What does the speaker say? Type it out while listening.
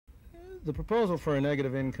The proposal for a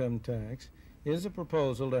negative income tax is a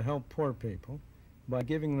proposal to help poor people by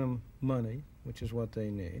giving them money, which is what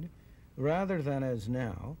they need, rather than as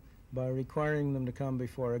now, by requiring them to come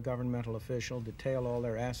before a governmental official, detail all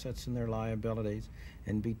their assets and their liabilities,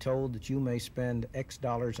 and be told that you may spend X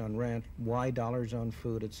dollars on rent, Y dollars on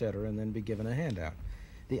food, etc., and then be given a handout.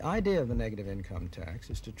 The idea of the negative income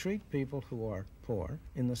tax is to treat people who are poor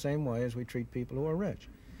in the same way as we treat people who are rich.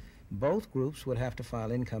 Both groups would have to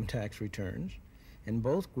file income tax returns, and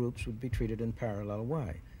both groups would be treated in parallel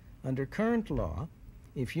way. Under current law,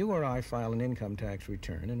 if you or I file an income tax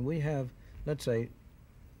return, and we have, let's say,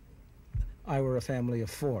 I were a family of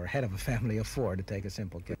four, head of a family of four, to take a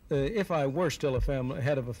simple case. If I were still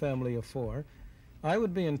head of a family of four, I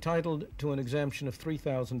would be entitled to an exemption of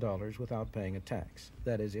 $3,000 without paying a tax.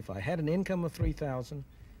 That is, if I had an income of $3,000,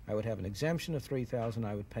 I would have an exemption of $3,000,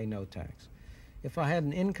 I would pay no tax. If I had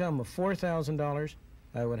an income of $4,000,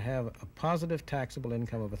 I would have a positive taxable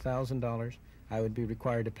income of $1,000. I would be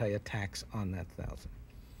required to pay a tax on that $1,000.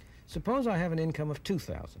 Suppose I have an income of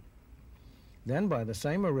 $2,000. Then, by the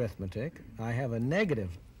same arithmetic, I have a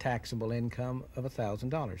negative taxable income of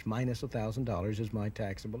 $1,000. Minus $1,000 is my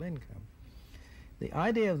taxable income. The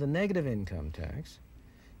idea of the negative income tax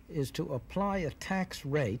is to apply a tax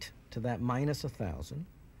rate to that minus $1,000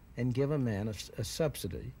 and give a man a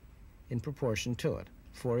subsidy in proportion to it.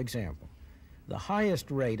 For example, the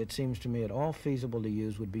highest rate, it seems to me, at all feasible to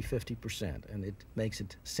use would be 50%, and it makes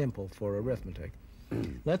it simple for arithmetic.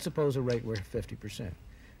 Let's suppose a rate were 50%.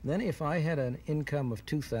 Then if I had an income of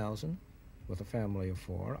 $2,000 with a family of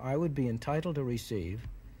four, I would be entitled to receive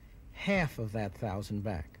half of that $1,000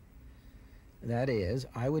 back. That is,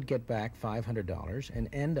 I would get back $500 and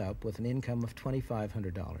end up with an income of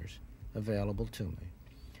 $2,500 available to me.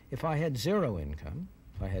 If I had zero income,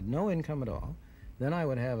 if I had no income at all, then I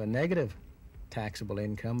would have a negative taxable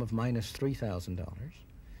income of minus $3,000.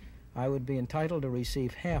 I would be entitled to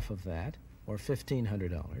receive half of that, or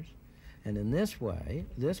 $1,500. And in this way,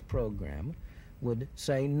 this program would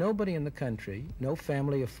say nobody in the country, no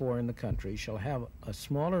family of four in the country, shall have a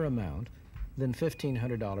smaller amount than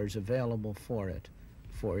 $1,500 available for it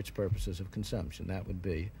for its purposes of consumption. That would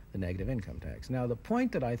be the negative income tax. Now, the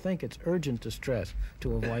point that I think it's urgent to stress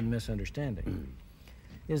to avoid misunderstanding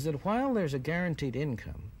is that while there's a guaranteed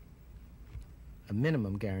income, a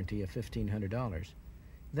minimum guarantee of $1,500,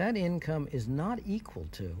 that income is not equal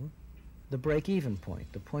to the break-even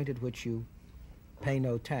point, the point at which you pay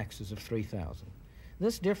no taxes of $3,000.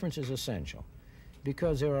 This difference is essential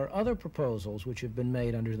because there are other proposals which have been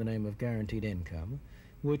made under the name of guaranteed income,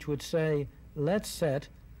 which would say, let's set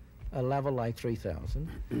a level like $3,000,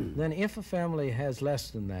 then if a family has less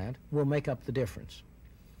than that, we'll make up the difference.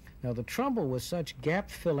 Now, the trouble with such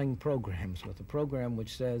gap-filling programs, with a program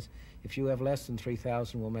which says if you have less than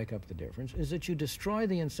 $3,000, we'll make up the difference, is that you destroy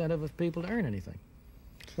the incentive of people to earn anything.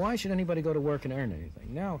 Why should anybody go to work and earn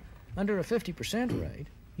anything? Now, under a 50% rate,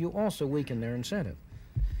 you also weaken their incentive.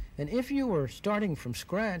 And if you were starting from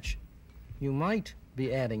scratch, you might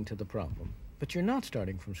be adding to the problem. But you're not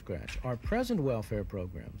starting from scratch. Our present welfare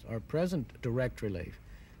programs, our present direct relief,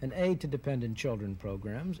 and aid to dependent children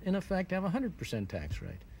programs, in effect, have a 100% tax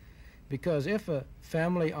rate. Because if a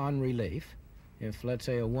family on relief, if, let's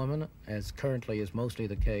say, a woman, as currently is mostly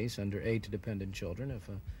the case under aid to dependent children, if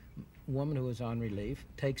a woman who is on relief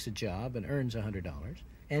takes a job and earns $100,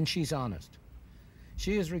 and she's honest,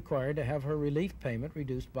 she is required to have her relief payment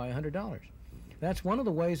reduced by $100. That's one of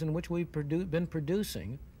the ways in which we've been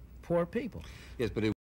producing poor people. Yes, but